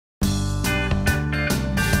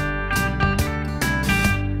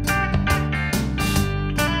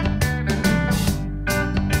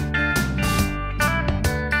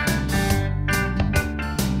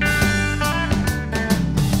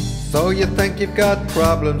Oh, you think you've got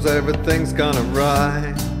problems, everything's gonna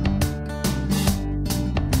right.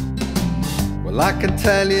 Well, I can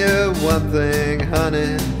tell you one thing,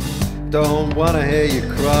 honey, don't wanna hear you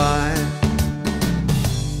cry.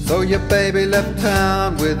 So your baby left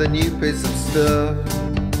town with a new piece of stuff.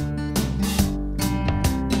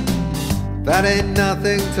 That ain't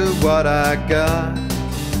nothing to what I got.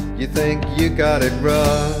 You think you got it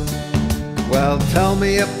rough. Well, tell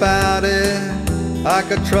me about it, I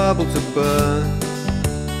got trouble to burn.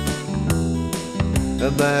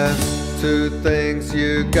 And there's two things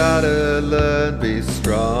you gotta learn: be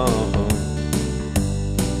strong,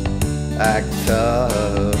 act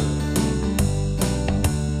tough.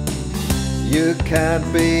 You can't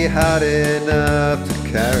be hard enough to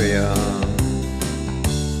carry on.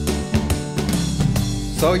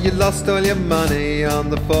 So you lost all your money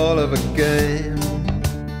on the fall of a game,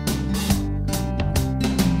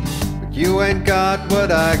 but you ain't got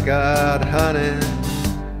what I got, honey,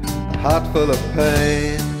 a heart full of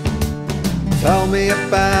pain. Tell me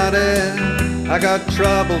about it, I got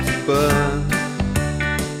trouble to burn.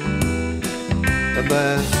 And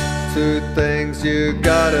there's two things you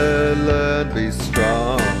gotta learn: be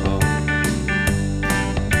strong,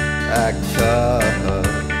 act tough.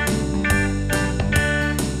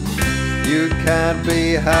 You can't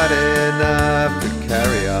be hard enough to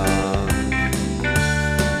carry on.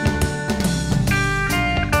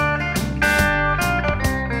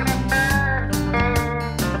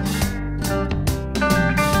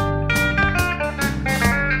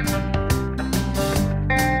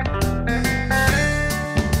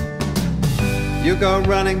 You go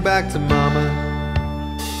running back to mama,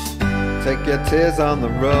 take your tears on the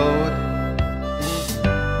road.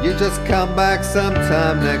 You just come back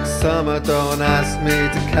sometime next summer, don't ask me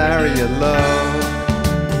to carry your load.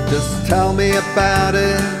 Just tell me about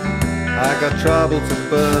it, I got trouble to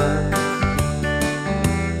burn.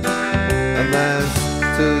 And there's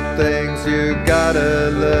two things you gotta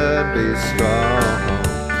learn: be strong,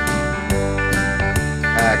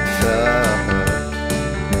 act tough.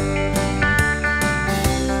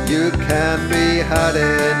 You can't be hard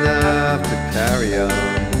enough to carry on.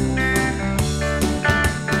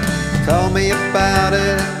 Tell me about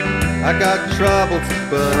it, I got trouble to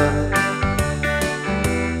burn.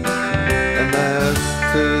 And there's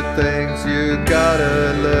two things you gotta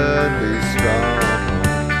learn: be strong,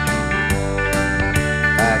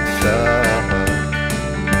 act tough.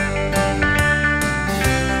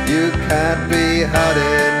 You can't be hard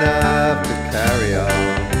enough to carry on.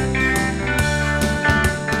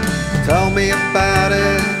 Tell me about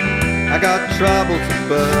it, I got trouble to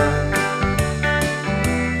burn.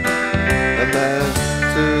 And there's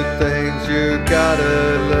two things you gotta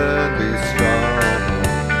learn: be strong,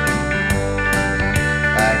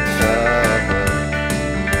 act tough.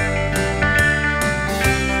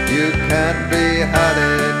 You can't be hard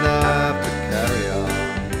enough